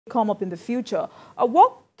come up in the future.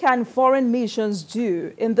 What can foreign missions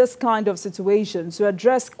do in this kind of situation to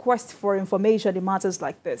address quest for information in matters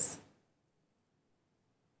like this?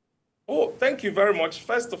 Oh, thank you very much.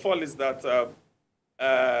 First of all, is that,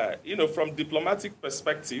 from diplomatic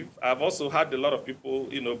perspective, I've also had a lot of people,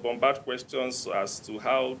 bombard questions as to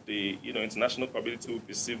how the, international community will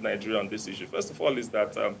perceive Nigeria on this issue. First of all, is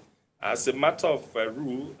that as a matter of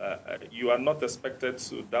rule, you are not expected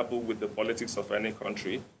to dabble with the politics of any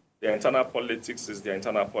country. The internal politics is the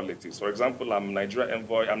internal politics. For example, I'm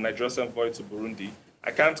Nigeria's envoy to Burundi.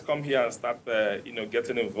 I can't come here and start,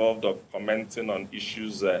 getting involved or commenting on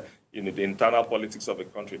issues, the internal politics of a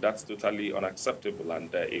country. That's totally unacceptable,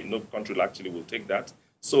 and no country actually will take that.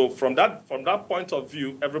 So from that point of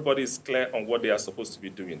view, everybody is clear on what they are supposed to be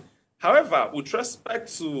doing. However, with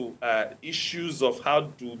respect to issues of how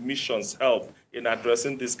do missions help in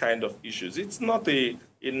addressing this kind of issues, it's not a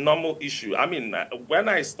normal issue. I mean, when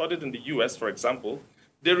I studied in the US, for example,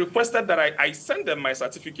 they requested that I send them my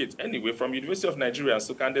certificate anyway from University of Nigeria and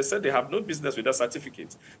Nsukka, and they said they have no business with that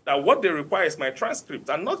certificate. That what they require is my transcript.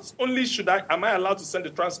 And not only am I allowed to send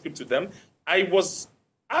the transcript to them, I was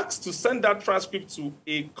asked to send that transcript to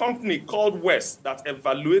a company called West that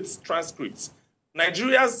evaluates transcripts.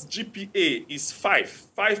 Nigeria's GPA is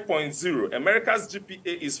 5.0. America's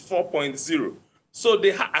GPA is 4.0. So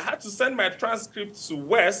I had to send my transcript to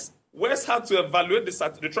West. West had to evaluate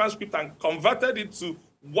the transcript and converted it to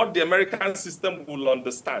what the American system will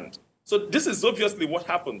understand. So this is obviously what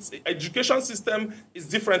happens. The education system is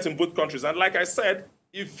different in both countries. And like I said,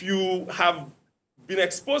 if you have been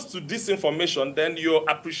exposed to this information, then your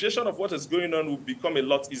appreciation of what is going on will become a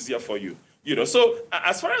lot easier for you. So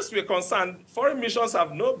as far as we're concerned, foreign missions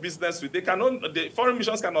have no business with. The foreign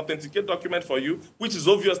missions can authenticate document for you, which is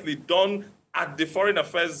obviously done at the Foreign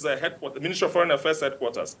Affairs headquarters, Ministry of Foreign Affairs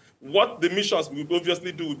headquarters. What the missions will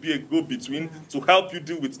obviously do would be a go-between to help you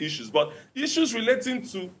deal with issues. But issues relating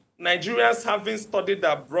to Nigerians having studied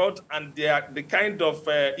abroad and the kind of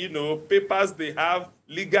papers they have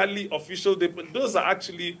legally official, those are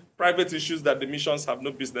actually private issues that the missions have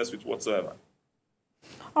no business with whatsoever.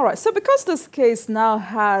 All right, so because this case now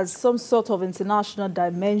has some sort of international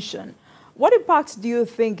dimension, what impact do you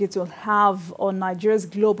think it will have on Nigeria's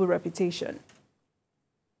global reputation?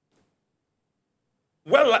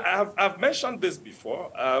 Well, I've mentioned this before.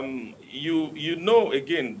 You know,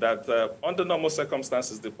 again, that under normal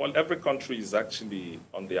circumstances, every country is actually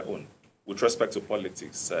on their own with respect to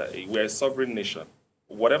politics. We're a sovereign nation.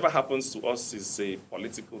 Whatever happens to us is a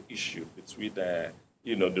political issue between the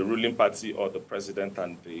ruling party or the president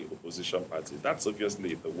and the opposition party. That's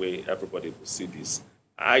obviously the way everybody will see this.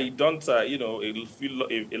 I don't,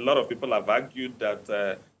 a lot of people have argued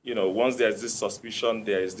that, once there's this suspicion,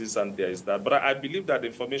 there is this and there is that. But I believe that the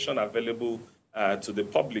information available to the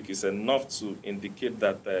public is enough to indicate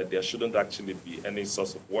that there shouldn't actually be any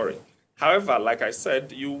source of worry. However, like I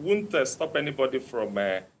said, you wouldn't stop anybody from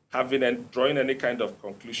having and drawing any kind of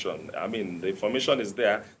conclusion. I mean, the information is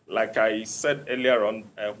there. Like I said earlier on,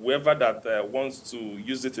 whoever that wants to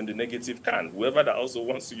use it in the negative can. Whoever that also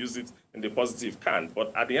wants to use it in the positive can.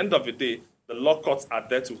 But at the end of the day, the law courts are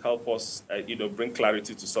there to help us, bring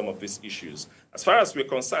clarity to some of these issues. As far as we're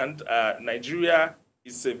concerned, Nigeria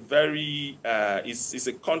is a is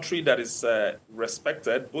a country that is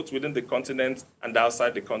respected both within the continent and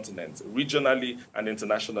outside the continent, regionally and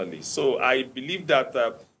internationally. So I believe that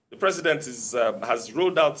the president has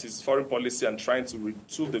rolled out his foreign policy and trying to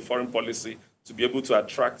retool the foreign policy to be able to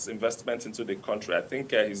attract investment into the country. I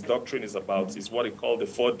think his doctrine is what he called the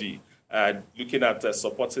 4D, looking at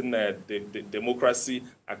supporting the democracy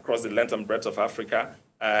across the length and breadth of Africa,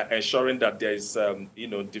 ensuring that there is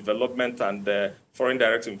development and foreign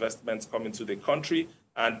direct investments coming to the country.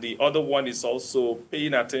 And the other one is also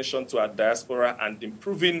paying attention to our diaspora and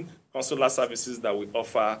improving consular services that we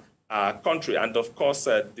offer our country. And of course,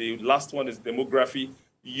 the last one is demography,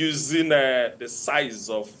 using the size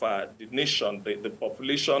of the nation, the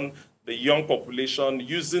population, the young population,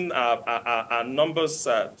 using our numbers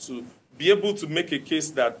to be able to make a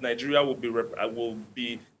case that Nigeria will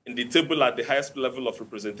be in the table at the highest level of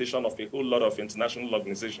representation of a whole lot of international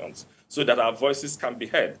organizations, so that our voices can be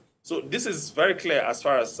heard. So this is very clear as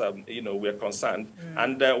far as we're concerned,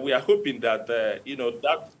 and we are hoping that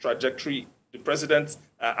that trajectory. The president,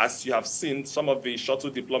 as you have seen, some of the shuttle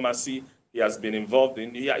diplomacy he has been involved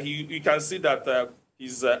in, you can see that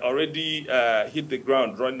he's already hit the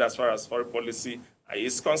ground running as far as foreign policy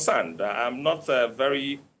is concerned. I'm not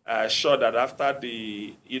very sure that after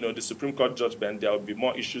the Supreme Court judgment, there will be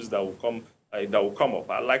more issues that will come up.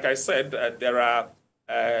 Like I said, there are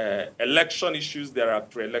election issues, there are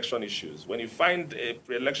pre-election issues. When you find a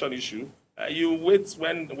pre-election issue, you wait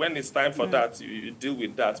when it's time for that, you deal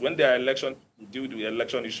with that. When there are elections, you deal with the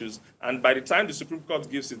election issues. And by the time the Supreme Court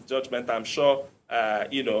gives its judgment, I'm sure,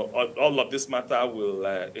 you know, all of this matter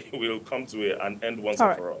will come to an end once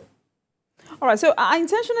and for all. All right, so I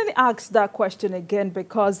intentionally asked that question again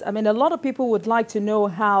because, I mean, a lot of people would like to know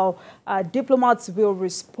how diplomats will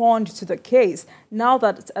respond to the case now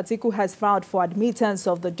that Atiku has filed for admittance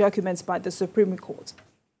of the documents by the Supreme Court.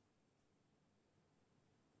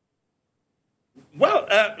 Well,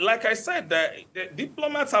 like I said, the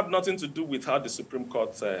diplomats have nothing to do with how the Supreme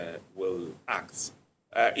Court will act.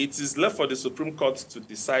 It is left for the Supreme Court to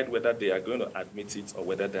decide whether they are going to admit it or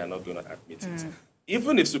whether they are not going to admit it.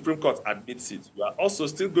 Even if Supreme Court admits it, you are also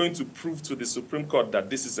still going to prove to the Supreme Court that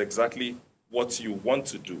this is exactly what you want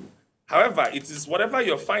to do. However, it is whatever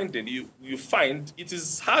you're finding, you find, it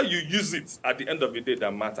is how you use it at the end of the day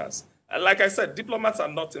that matters. And like I said, diplomats are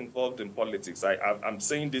not involved in politics. I'm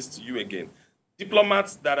saying this to you again.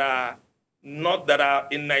 Diplomats that are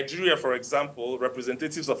in Nigeria, for example,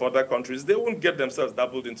 representatives of other countries, they won't get themselves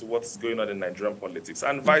dabbled into what's going on in Nigerian politics,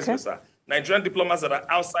 and vice versa. Nigerian diplomats that are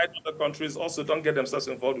outside other countries also don't get themselves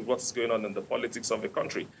involved with what's going on in the politics of the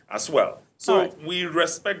country as well. So we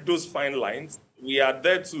respect those fine lines. We are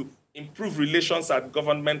there to improve relations at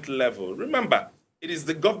government level. Remember, it is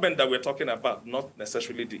the government that we're talking about, not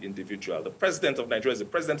necessarily the individual. The president of Nigeria is the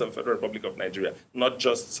president of the Federal Republic of Nigeria, not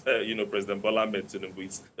just, you know, President Bola Ahmed Tinubu.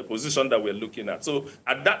 It's the position that we're looking at. So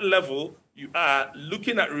at that level, you are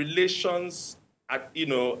looking at relations at, you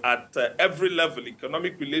know, at every level,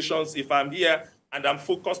 economic relations. If I'm here and I'm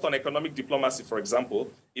focused on economic diplomacy, for example,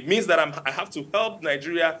 it means that I have to help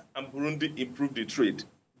Nigeria and Burundi improve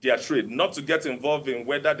their trade, not to get involved in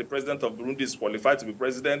whether the president of Burundi is qualified to be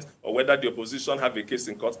president or whether the opposition have a case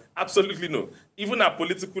in court. Absolutely no. Even at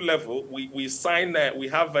political level, we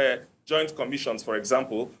have joint commissions, for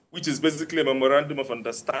example, which is basically a memorandum of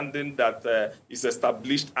understanding that is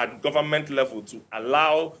established at government level to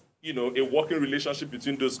allow, you know, a working relationship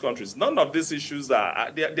between those countries. None of these issues they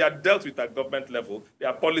are dealt with at government level. They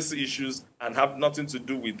are policy issues and have nothing to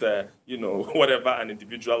do with, you know, whatever an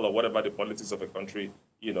individual or whatever the politics of a country,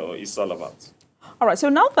 you know, is all about. All right, so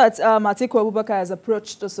now that Atiku Abubakar has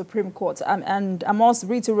approached the Supreme Court, and I must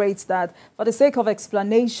reiterate that for the sake of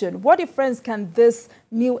explanation, what difference can this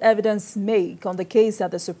new evidence make on the case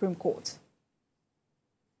at the Supreme Court?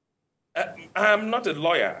 I'm not a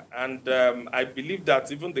lawyer, and I believe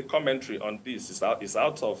that even the commentary on this is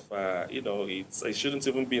out of, you know, it shouldn't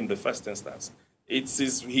even be in the first instance. He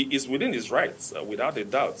is within his rights, without a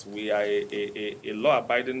doubt. We are a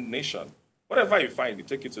law-abiding nation. Whatever you find, you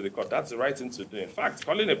take it to the court. That's the right thing to do. In fact,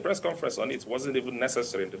 calling a press conference on it wasn't even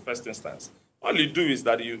necessary in the first instance. All you do is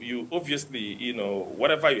that you obviously, you know,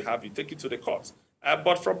 whatever you have, you take it to the court.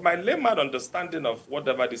 But from my layman understanding of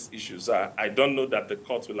whatever these issues are, I don't know that the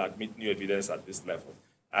court will admit new evidence at this level.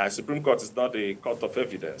 Supreme Court is not a court of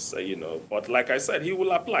evidence, you know. But like I said, he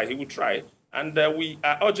will apply, he will try. And we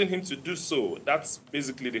are urging him to do so. That's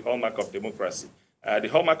basically the hallmark of democracy. The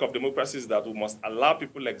hallmark of democracy is that we must allow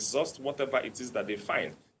people exhaust whatever it is that they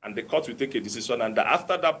find. And the court will take a decision. And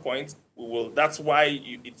after that point, that's why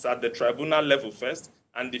it's at the tribunal level first.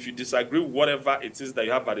 And if you disagree with whatever it is that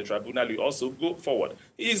you have at the tribunal, you also go forward.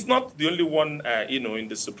 He is not the only one, you know, in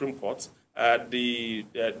the Supreme Court. The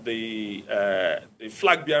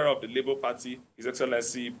flag bearer of the Labour Party, His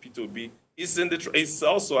Excellency Peter Obi, is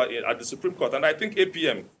also at the Supreme Court. And I think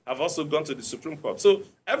APM have also gone to the Supreme Court. So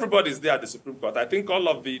everybody's there at the Supreme Court. I think all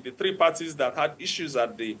of the three parties that had issues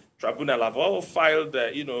at the tribunal have all filed,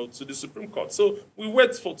 you know, to the Supreme Court. So we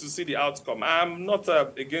wait to see the outcome. I'm not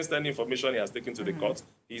against any information he has taken to the court.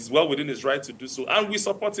 He's well within his right to do so. And we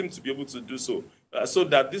support him to be able to do so, so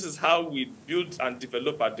that this is how we build and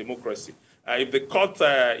develop our democracy. If the court,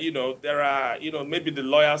 you know, there are, you know, maybe the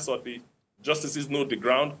lawyers or the justices know the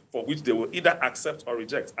ground for which they will either accept or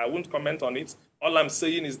reject. I won't comment on it. All I'm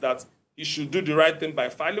saying is that he should do the right thing by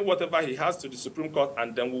filing whatever he has to the Supreme Court,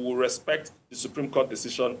 and then we will respect the Supreme Court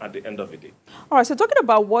decision at the end of the day. All right, so talking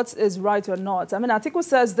about what is right or not, I mean, Atiku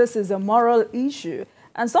says this is a moral issue.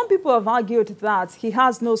 And some people have argued that he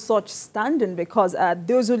has no such standing because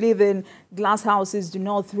those who live in glass houses do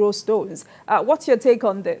not throw stones. What's your take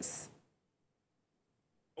on this?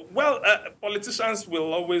 Well, politicians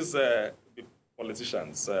will always be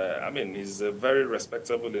politicians. I mean, he's a very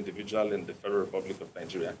respectable individual in the Federal Republic of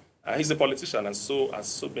Nigeria. He's a politician, and so are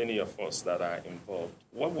so many of us that are involved.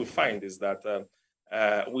 What we find is that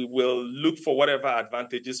we will look for whatever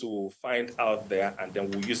advantages we will find out there, and then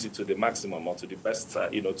we'll use it to the maximum or to the best,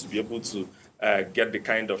 to be able to get the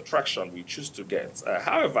kind of traction we choose to get.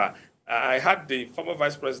 However, I had the former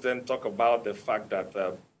vice president talk about the fact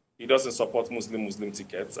that he doesn't support Muslim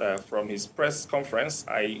tickets. From his press conference,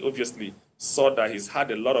 I obviously saw that he's had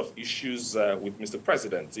a lot of issues with Mr.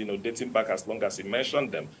 President, dating back as long as he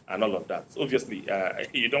mentioned them and all of that. Obviously,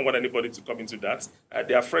 you don't want anybody to come into that.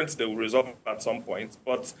 They are friends, they will resolve at some point.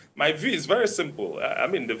 But my view is very simple.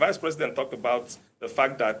 The vice president talked about the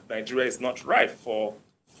fact that Nigeria is not ripe for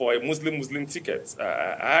a Muslim ticket.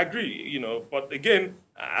 I agree, but again,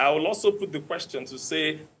 I will also put the question to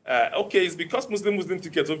say, okay, it's because Muslim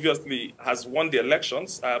ticket obviously has won the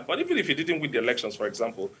elections, but even if he didn't win the elections, for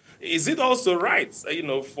example, is it also right,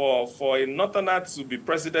 for a Northerner to be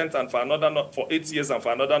president and for another for 8 years and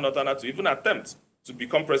for another Northerner to even attempt to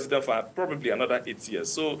become president for probably another 8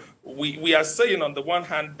 years? So we are saying on the one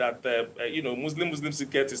hand that, Muslim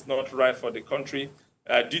ticket is not right for the country,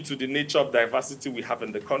 due to the nature of diversity we have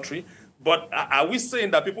in the country. But are we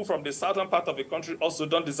saying that people from the southern part of the country also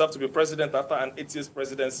don't deserve to be president after an 8 years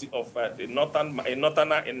presidency of a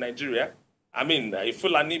Northerner in Nigeria? A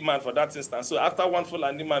Fulani man for that instance. So after one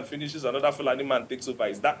Fulani man finishes, another Fulani man takes over.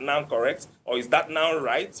 Is that now correct? Or is that now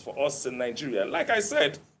right for us in Nigeria? Like I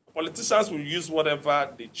said, politicians will use whatever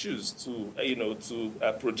they choose to,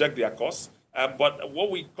 project their cause. But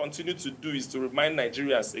what we continue to do is to remind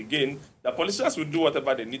Nigerians again that politicians will do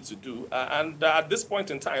whatever they need to do. And at this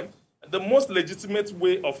point in time, the most legitimate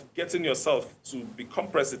way of getting yourself to become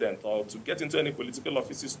president or to get into any political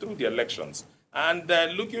office is through the elections. And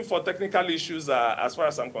looking for technical issues, as far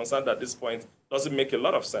as I'm concerned at this point, doesn't make a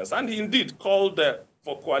lot of sense. And he indeed called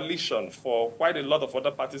for coalition for quite a lot of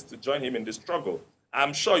other parties to join him in the struggle.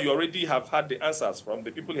 I'm sure you already have had the answers from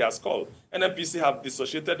the people he has called. NNPC have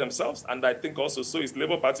dissociated themselves, and I think also so is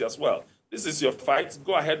Labour Party as well. This is your fight.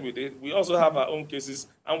 Go ahead with it. We also have our own cases,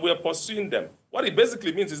 and we are pursuing them. What it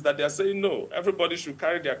basically means is that they are saying, no, everybody should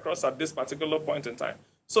carry their cross at this particular point in time.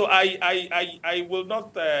 So I will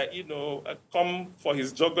not, come for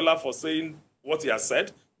his jugular for saying what he has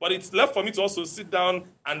said. But it's left for me to also sit down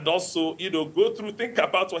and also, go through, think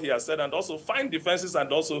about what he has said, and also find defenses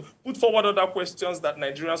and also put forward other questions that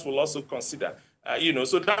Nigerians will also consider.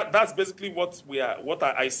 So that's basically what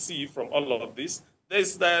I see from all of this.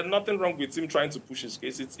 There's nothing wrong with him trying to push his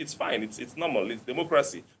case. It's fine. It's normal. It's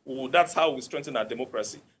democracy. That's how we strengthen our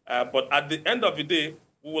democracy. But at the end of the day,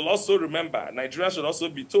 we will also remember, Nigerians should also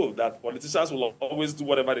be told that politicians will always do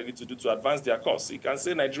whatever they need to do to advance their cause. You can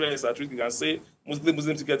say Nigeria is at risk, you can say Muslim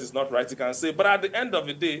ticket is not right, you can say, but at the end of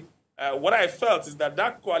the day, what I felt is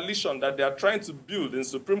that coalition that they are trying to build in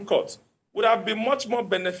Supreme Court would have been much more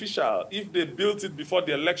beneficial if they built it before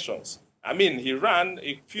the elections. He ran,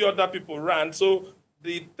 a few other people ran, so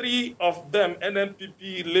the three of them,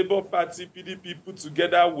 NNPP, Labour Party, PDP, put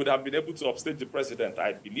together would have been able to upstage the president,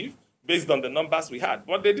 I believe, based on the numbers we had.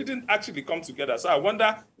 But they didn't actually come together. So I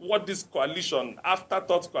wonder what this coalition,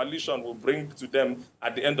 afterthought coalition, will bring to them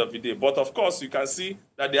at the end of the day. But of course, you can see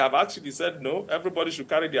that they have actually said, no, everybody should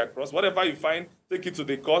carry their cross. Whatever you find, take it to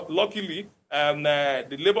the court. Luckily,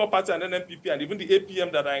 the Labour Party and NNPP and even the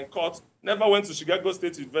APM that are in court never went to Chicago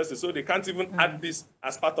State University, so they can't even add this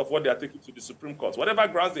as part of what they are taking to the Supreme Court. Whatever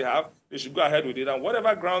grounds they have, they should go ahead with it. And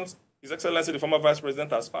whatever grounds His Excellency, the former Vice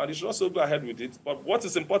President, has found, he should also go ahead with it. But what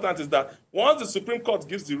is important is that once the Supreme Court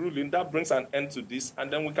gives the ruling, that brings an end to this,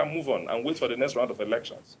 and then we can move on and wait for the next round of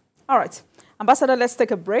elections. All right. Ambassador, let's take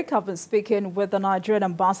a break. I've been speaking with the Nigerian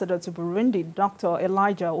ambassador to Burundi, Dr.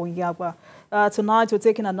 Elijah Onyeagba. Tonight, we're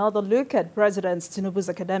taking another look at President Tinubu's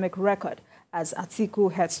academic record as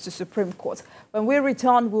Atiku heads to Supreme Court. When we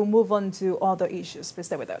return, we'll move on to other issues. Please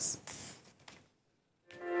stay with us.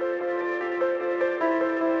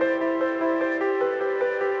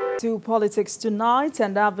 To politics tonight,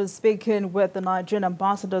 and I've been speaking with the Nigerian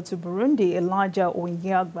ambassador to Burundi, Elijah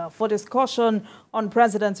Onyeagba, for discussion on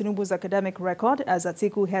President Tinubu's academic record as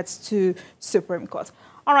Atiku heads to Supreme Court.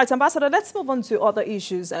 All right, Ambassador, let's move on to other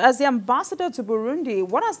issues. As the ambassador to Burundi,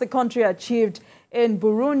 what has the country achieved in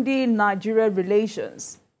Burundi-Nigeria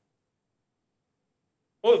relations?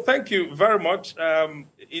 Well, thank you very much.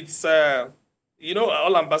 You know,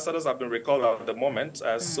 all ambassadors have been recalled at the moment,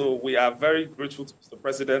 so we are very grateful to Mr.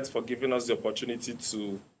 President for giving us the opportunity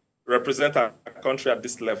to represent our country at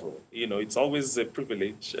this level. You know, it's always a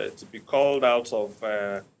privilege to be called out of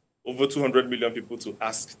over 200 million people to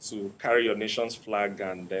ask to carry your nation's flag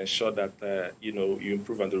and ensure that, you know, you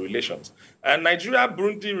improve on the relations.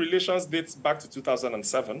 Nigeria-Burundi relations dates back to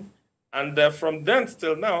 2007. And from then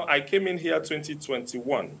till now, I came in here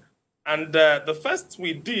 2021. And the first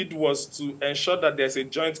we did was to ensure that there's a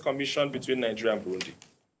joint commission between Nigeria and Burundi.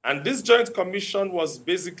 And this joint commission was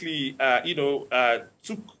basically,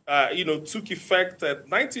 took effect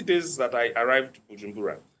 90 days that I arrived to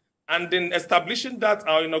Bujumbura. And in establishing that,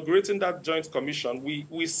 or inaugurating that joint commission,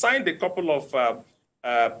 we signed a couple of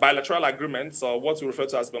bilateral agreements, or what we refer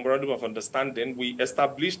to as Memorandum of Understanding. We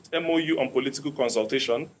established MOU on political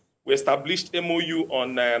consultation. We established MOU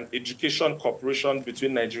on education cooperation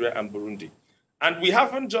between Nigeria and Burundi. And we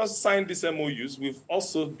haven't just signed these MOUs, we've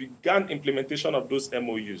also begun implementation of those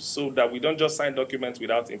MOUs so that we don't just sign documents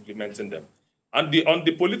without implementing them. On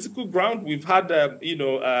the political ground, we've had,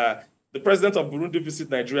 the president of Burundi visit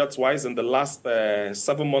Nigeria twice in the last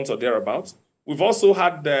 7 months or thereabouts. We've also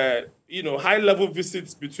had, high-level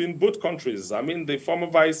visits between both countries. I mean, the former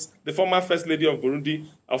First Lady of Burundi,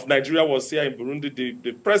 of Nigeria was here in Burundi.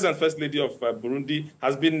 The present First Lady of Burundi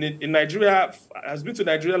has been in Nigeria, has been to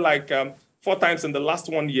Nigeria like 4 times in the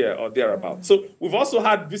last 1 year or thereabout. So we've also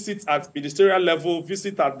had visits at ministerial level,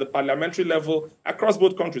 visits at the parliamentary level across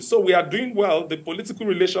both countries. So we are doing well. The political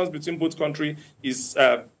relations between both countries is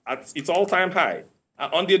at its all-time high.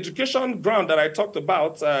 On the education ground that I talked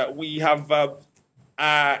about, we have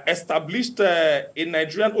established a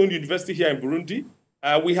Nigerian-owned university here in Burundi.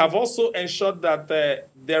 We have also ensured that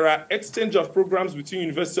there are exchange of programs between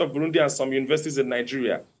University of Burundi and some universities in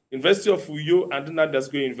Nigeria. University of Uyo and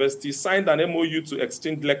Nnamdi University signed an MOU to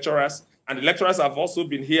exchange lecturers, and the lecturers have also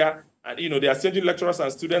been here, and they are exchanging lecturers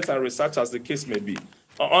and students and research as the case may be.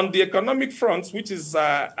 On the economic front, which is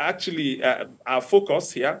actually our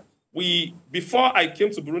focus here, before I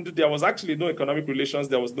came to Burundi, there was actually no economic relations,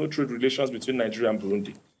 there was no trade relations between Nigeria and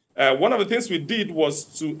Burundi. One of the things we did was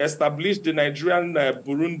to establish the Nigerian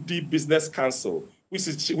Burundi Business Council, which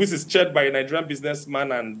is chaired by a Nigerian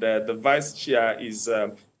businessman, and the vice chair is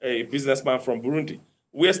a businessman from Burundi.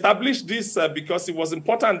 We established this because it was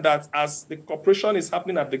important that as the cooperation is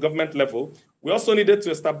happening at the government level, we also needed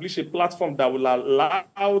to establish a platform that will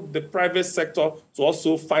allow the private sector to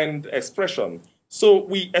also find expression. So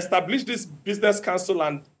we established this business council,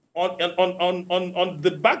 and on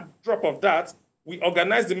the backdrop of that, we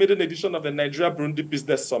organized the maiden edition of the Nigeria-Burundi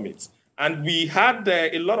Business Summit. And we had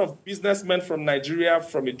a lot of businessmen from Nigeria,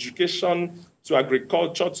 from education to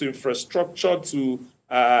agriculture to infrastructure to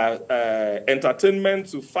entertainment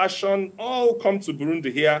to fashion, all come to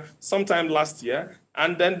Burundi here sometime last year.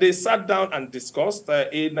 And then they sat down and discussed.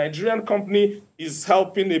 A Nigerian company is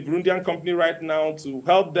helping a Burundian company right now to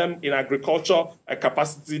help them in agriculture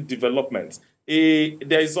capacity development.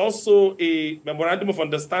 There is also a memorandum of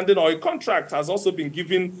understanding, or a contract has also been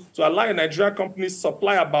given to allow a Nigerian company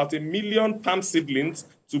supply about 1 million palm seedlings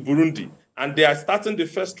to Burundi. And they are starting the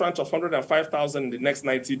first tranche of 105,000 in the next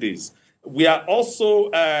 90 days. We are also,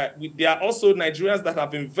 there are also Nigerians that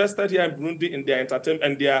have invested here in Burundi in their entertainment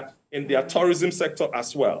and in their tourism sector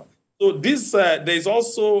as well. So there is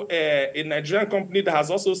also a Nigerian company that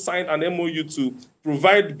has also signed an MOU to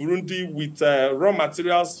provide Burundi with raw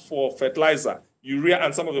materials for fertilizer, urea,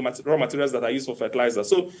 and some of the raw materials that are used for fertilizer.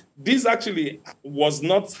 So this actually was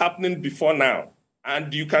not happening before now.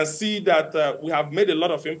 And you can see that we have made a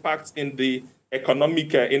lot of impact in the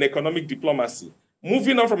economic diplomacy.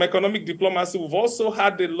 Moving on from economic diplomacy, we've also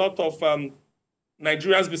had a lot of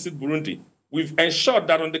Nigerians visit Burundi. We've ensured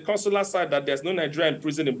that on the consular side that there's no Nigerian in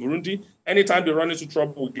prison in Burundi. Anytime they run into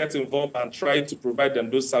trouble, we get involved and try to provide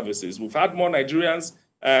them those services. We've had more Nigerians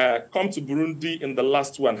come to Burundi in the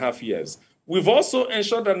last 2.5 years. We've also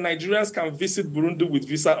ensured that Nigerians can visit Burundi with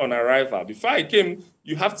visa on arrival. Before I came,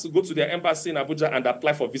 you have to go to their embassy in Abuja and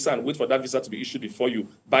apply for visa and wait for that visa to be issued before you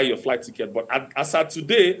buy your flight ticket. But as of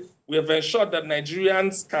today, we have ensured that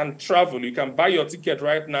Nigerians can travel. You can buy your ticket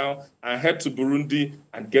right now and head to Burundi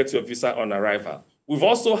and get your visa on arrival. We've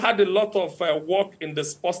also had a lot of work in the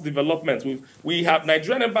sports development.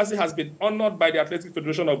 Nigerian embassy has been honored by the Athletic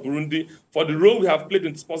Federation of Burundi for the role we have played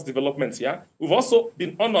in sports development here. We've also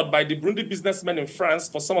been honored by the Burundi businessmen in France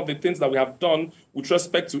for some of the things that we have done with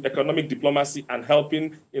respect to economic diplomacy and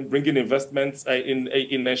helping in bringing investments, in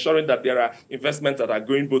ensuring that there are investments that are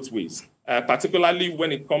going both ways. Particularly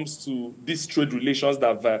when it comes to these trade relations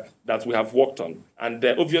that we have worked on. And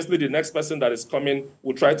obviously, the next person that is coming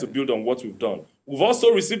will try to build on what we've done. We've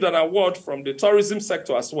also received an award from the tourism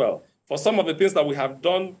sector as well for some of the things that we have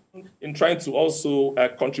done in trying to also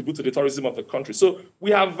contribute to the tourism of the country. So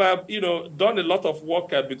we have, done a lot of work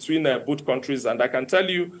between both countries, and I can tell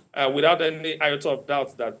you without any iota of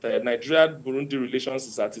doubt that Nigeria-Burundi relations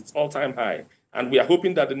is at its all-time high. And we are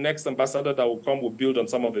hoping that the next ambassador that will come will build on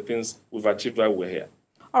some of the things we've achieved while we're here.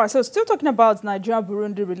 All right, so still talking about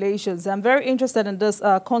Nigeria-Burundi relations, I'm very interested in this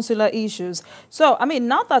consular issues. So, I mean,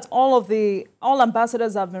 now that all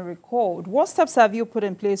ambassadors have been recalled, what steps have you put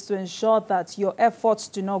in place to ensure that your efforts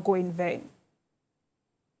do not go in vain?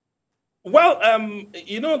 Well,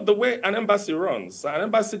 you know, the way an embassy runs, an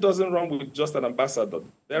embassy doesn't run with just an ambassador.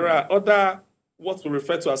 There are other, what we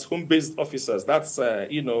refer to as home-based officers. That's,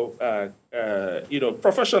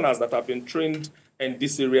 professionals that have been trained in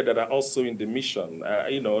this area that are also in the mission.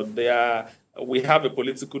 We have a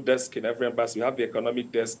political desk in every embassy. We have the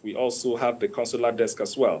economic desk. We also have the consular desk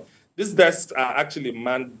as well. These desks are actually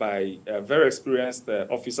manned by very experienced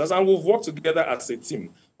officers, and we've worked together as a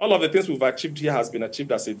team. All of the things we've achieved here has been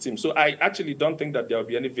achieved as a team. So I actually don't think that there will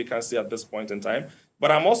be any vacancy at this point in time.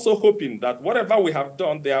 But I'm also hoping that whatever we have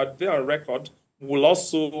done, they are there on record.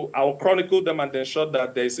 I'll chronicle them and ensure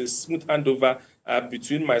that there is a smooth handover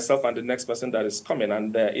between myself and the next person that is coming.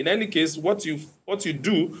 And in any case, what you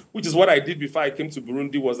do, which is what I did before I came to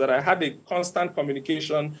Burundi, was that I had a constant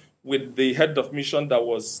communication with the head of mission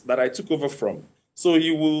that I took over from. So he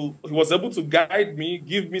was able to guide me,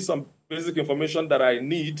 give me some basic information that I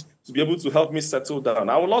need to be able to help me settle down.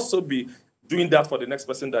 I will also be doing that for the next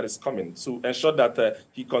person that is coming to ensure that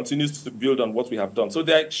he continues to build on what we have done. So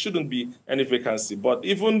there shouldn't be any vacancy. But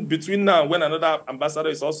even between now and when another ambassador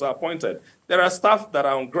is also appointed, there are staff that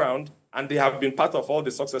are on ground and they have been part of all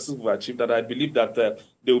the successes we've achieved that I believe that there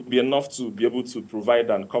will be enough to be able to provide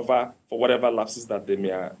and cover for whatever lapses that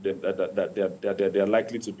they're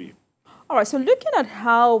likely to be. All right, so looking at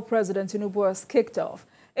how President Tinubu has kicked off,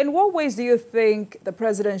 in what ways do you think the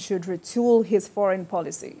president should retool his foreign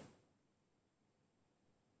policy?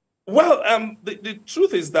 Well, the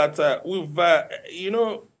truth is that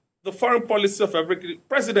the foreign policy of every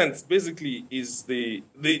president basically is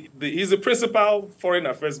he's the principal foreign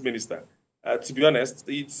affairs minister. To be honest,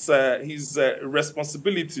 it's his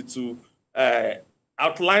responsibility to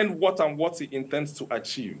outline what he intends to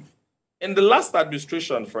achieve. In the last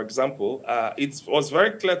administration, for example, it was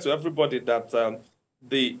very clear to everybody that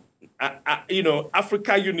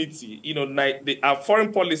Africa unity, our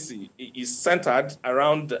foreign policy is centered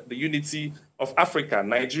around the unity of Africa.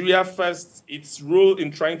 Nigeria first, its role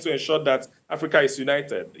in trying to ensure that Africa is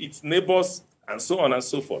united, its neighbors, and so on and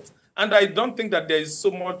so forth. And I don't think that there is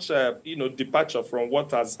so much, departure from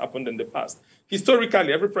what has happened in the past.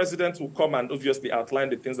 Historically, every president will come and obviously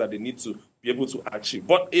outline the things that they need to be able to achieve.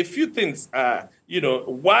 But a few things,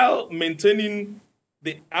 while maintaining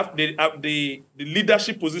the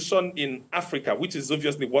leadership position in Africa, which is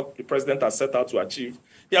obviously what the president has set out to achieve,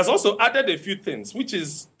 he has also added a few things, which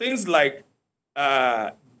is things like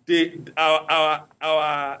our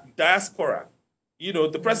diaspora.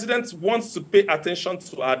 The president wants to pay attention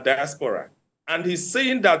to our diaspora. And he's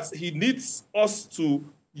saying that he needs us to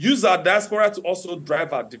use our diaspora to also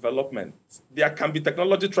drive our development. There can be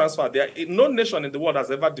technology transfer. No nation in the world has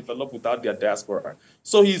ever developed without their diaspora.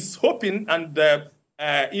 So he's hoping and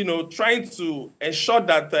trying to ensure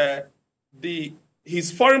that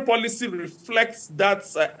his foreign policy reflects that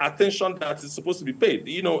attention that is supposed to be paid.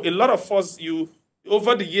 A lot of us,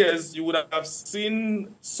 over the years, you would have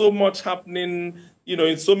seen so much happening,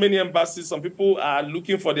 in so many embassies. Some people are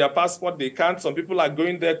looking for their passport, they can't. Some people are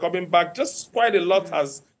going there, coming back. Just quite a lot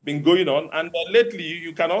has been going on. And lately,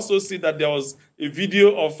 you can also see that there was a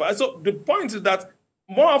video of... so the point is that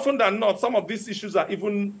more often than not, some of these issues are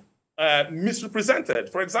even misrepresented.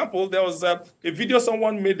 For example, there was a video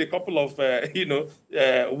someone made a couple of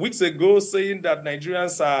weeks ago saying that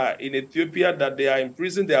Nigerians are in Ethiopia, that they are in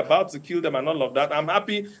prison, they're about to kill them and all of that. I'm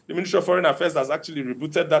happy the Ministry of Foreign Affairs has actually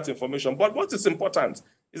rebooted that information. But what is important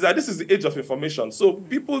is that this is the age of information. So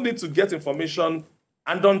people need to get information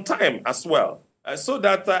and on time as well. So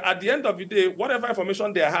that at the end of the day, whatever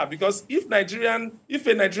information they have, because if a Nigerian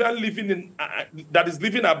living that is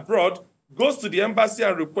living abroad goes to the embassy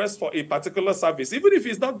and requests for a particular service, even if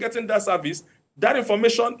he's not getting that service, that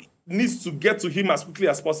information needs to get to him as quickly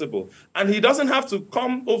as possible. And he doesn't have to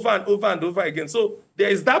come over and over and over again. So there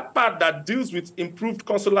is that part that deals with improved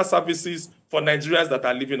consular services for Nigerians that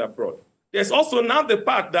are living abroad. There's also now the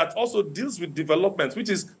part that also deals with development, which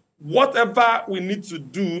is whatever we need to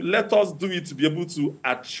do, let us do it to be able to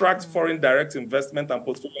attract foreign direct investment and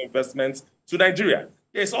portfolio investments to Nigeria.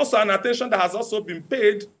 There's also an attention that has also been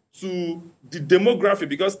paid to the demography,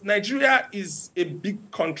 because Nigeria is a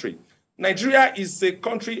big country. Nigeria is a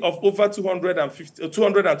country of over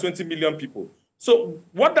 220 million people. So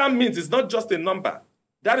what that means is not just a number.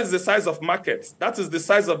 That is the size of markets. That is the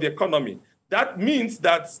size of the economy. That means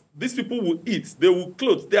that these people will eat, they will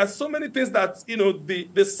clothe. There are so many things that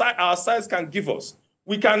our size can give us.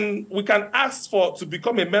 We can ask to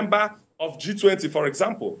become a member of G20, for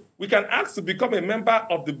example. We can ask to become a member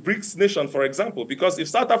of the BRICS nation, for example, because if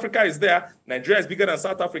South Africa is there, Nigeria is bigger than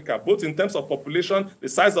South Africa, both in terms of population, the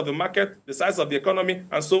size of the market, the size of the economy,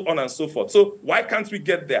 and so on and so forth. So why can't we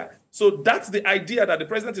get there? So that's the idea that the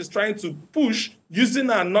president is trying to push, using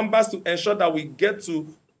our numbers to ensure that we get to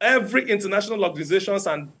every international organizations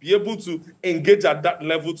and be able to engage at that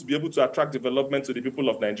level to be able to attract development to the people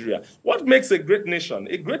of Nigeria. What makes a great nation?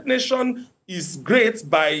 A great nation is great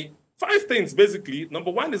by 5 things, basically. Number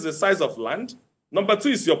 1 is the size of land. Number 2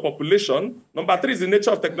 is your population. Number 3 is the nature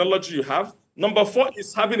of technology you have. Number 4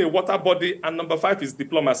 is having a water body. And number 5 is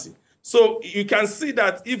diplomacy. So you can see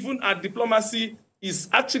that even our diplomacy is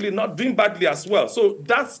actually not doing badly as well. So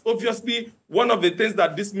that's obviously one of the things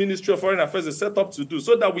that this Ministry of Foreign Affairs is set up to do,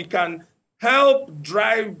 so that we can help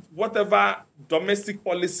drive whatever domestic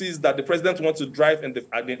policies that the president wants to drive in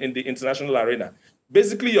the international arena.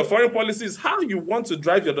 Basically, your foreign policy is how you want to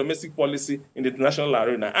drive your domestic policy in the international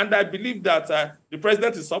arena. And I believe that the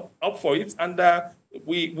president is up for it. And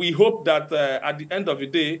we hope that at the end of the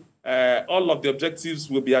day, all of the objectives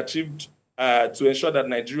will be achieved to ensure that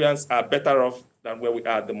Nigerians are better off than where we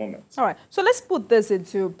are at the moment. All right. So let's put this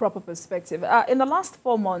into proper perspective. In the last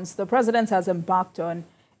 4 months, the president has embarked on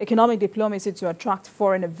economic diplomacy to attract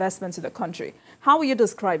foreign investment to the country. How will you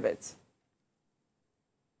describe it?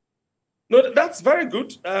 No, that's very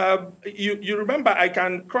good. You remember, I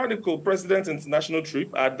can chronicle President's international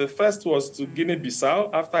trip. The first was to Guinea-Bissau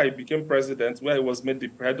after he became president, where he was made the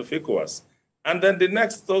head of ECOWAS. And then the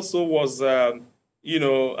next also was,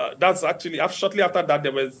 that's actually, shortly after that,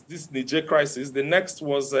 there was this Niger crisis. The next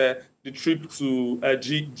was the trip to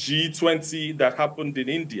G20 that happened in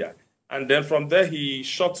India. And then from there, he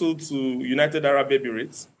shuttled to United Arab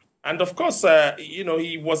Emirates. And of course,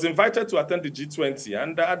 he was invited to attend the G20.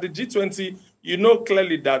 And at the G20, you know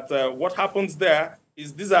clearly that what happens there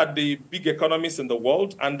is these are the big economies in the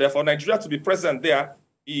world. And for Nigeria to be present there,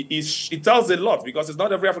 it tells a lot, because it's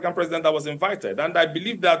not every African president that was invited. And I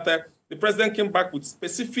believe that the president came back with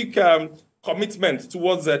specific commitment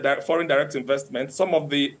towards foreign direct investment. Some of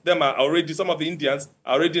the Indians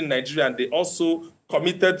are already in Nigeria, and they also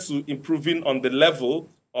committed to improving on the level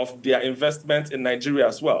of their investment in Nigeria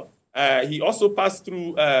as well. He also passed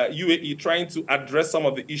through UAE, trying to address some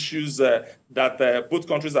of the issues that both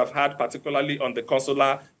countries have had, particularly on the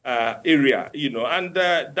consular area, and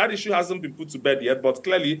that issue hasn't been put to bed yet, but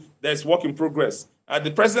clearly there's work in progress.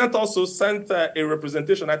 The president also sent a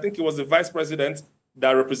representation. I think it was the vice president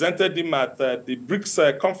that represented him at the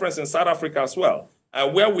BRICS conference in South Africa as well,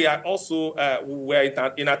 where we are also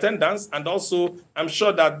in attendance. And also, I'm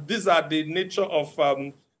sure that these are the nature of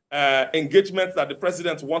engagement that the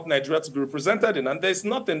president wants Nigeria to be represented in. And there's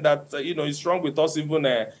nothing that, is wrong with us even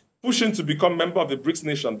pushing to become member of the BRICS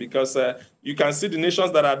nation, because you can see the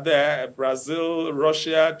nations that are there: Brazil,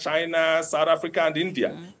 Russia, China, South Africa, and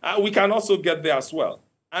India. We can also get there as well.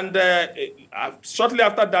 And shortly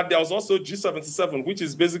after that, there was also G77, which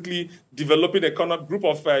is basically developing group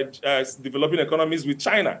of developing economies with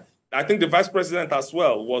China. I think the vice president as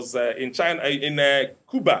well was in China, in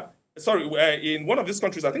Cuba. Sorry, in one of these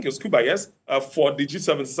countries, I think it was Cuba, yes, for the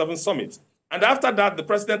G77 summit. And after that, the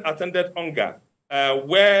president attended UNGA,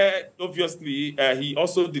 where obviously he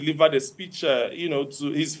also delivered a speech,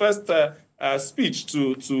 to his first speech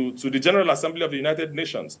to the General Assembly of the United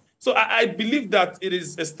Nations. So I believe that it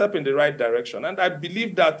is a step in the right direction. And I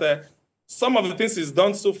believe that some of the things he's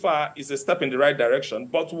done so far is a step in the right direction,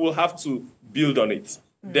 but we'll have to build on it.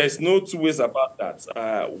 There's no two ways about that.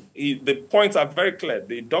 The points are very clear.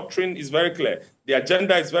 The doctrine is very clear. The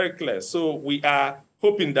agenda is very clear. So we are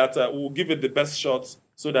hoping that we'll give it the best shot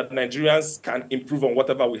so that Nigerians can improve on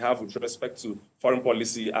whatever we have with respect to foreign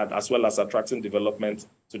policy, and as well as attracting development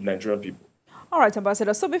to the Nigerian people. All right,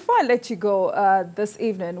 Ambassador. So before I let you go this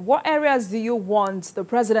evening, what areas do you want the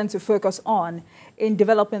president to focus on in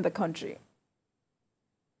developing the country?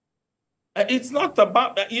 It's not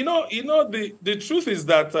about, the truth is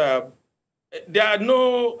that there are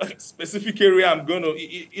no specific area I'm going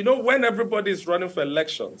to, when everybody is running for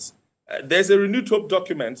elections, there's a renewed hope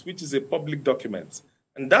document, which is a public document.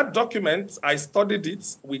 And that document, I studied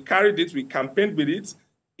it, we carried it, we campaigned with it.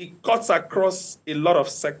 It cuts across a lot of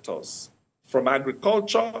sectors, from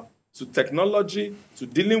agriculture to technology, to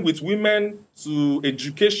dealing with women, to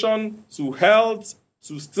education, to health,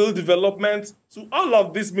 to still development, to all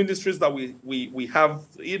of these ministries that we have,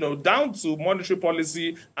 down to monetary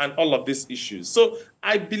policy and all of these issues. So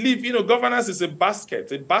I believe, governance is a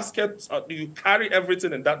basket. You carry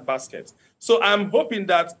everything in that basket. So I'm hoping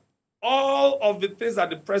that all of the things that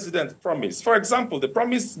the president promised, for example, the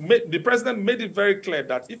president made it very clear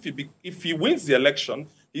that if he wins the election,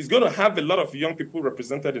 He's going to have a lot of young people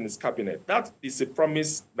represented in his cabinet. That is a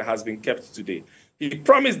promise that has been kept today. He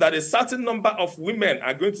promised that a certain number of women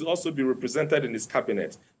are going to also be represented in his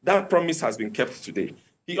cabinet. That promise has been kept today.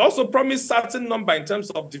 He also promised certain number in terms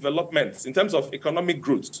of development, in terms of economic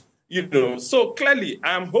growth. So clearly,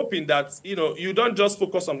 I'm hoping that, you don't just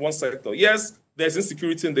focus on one sector. Yes, there's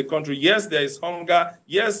insecurity in the country. Yes, there is hunger.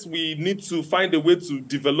 Yes, we need to find a way to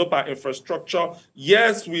develop our infrastructure.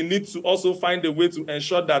 Yes, we need to also find a way to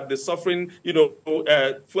ensure that the suffering,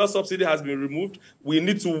 fuel subsidy has been removed. We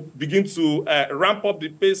need to begin to ramp up the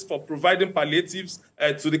pace for providing palliatives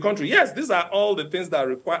to the country. Yes, these are all the things that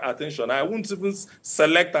require attention. I won't even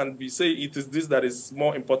select and say it is this that is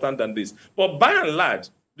more important than this. But by and large,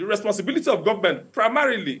 the responsibility of government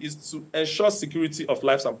primarily is to ensure security of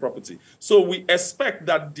lives and property. So we expect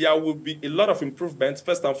that there will be a lot of improvements,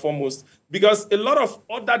 first and foremost, because a lot of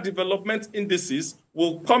other development indices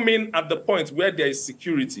will come in at the point where there is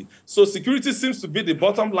security. So security seems to be the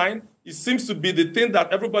bottom line. It seems to be the thing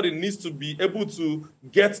that everybody needs to be able to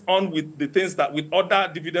get on with, the things that with other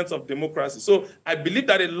dividends of democracy. So I believe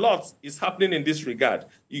that a lot is happening in this regard.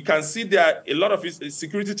 You can see there are a lot of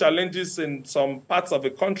security challenges in some parts of the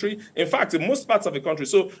country. In fact, in most parts of the country.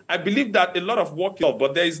 So I believe that a lot of work is done,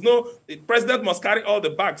 but there is the president must carry all the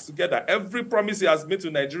bags together. Every promise he has made to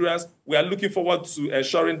Nigerians, we are looking forward to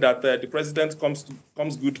ensuring that the president comes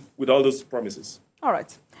good with all those promises. All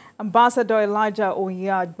right. Ambassador Elijah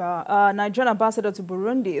Onyeagba, Nigerian ambassador to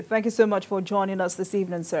Burundi, thank you so much for joining us this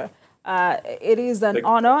evening, sir. It is an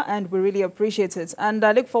honor, and we really appreciate it. And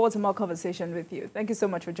I look forward to more conversation with you. Thank you so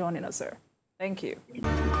much for joining us, sir. Thank you.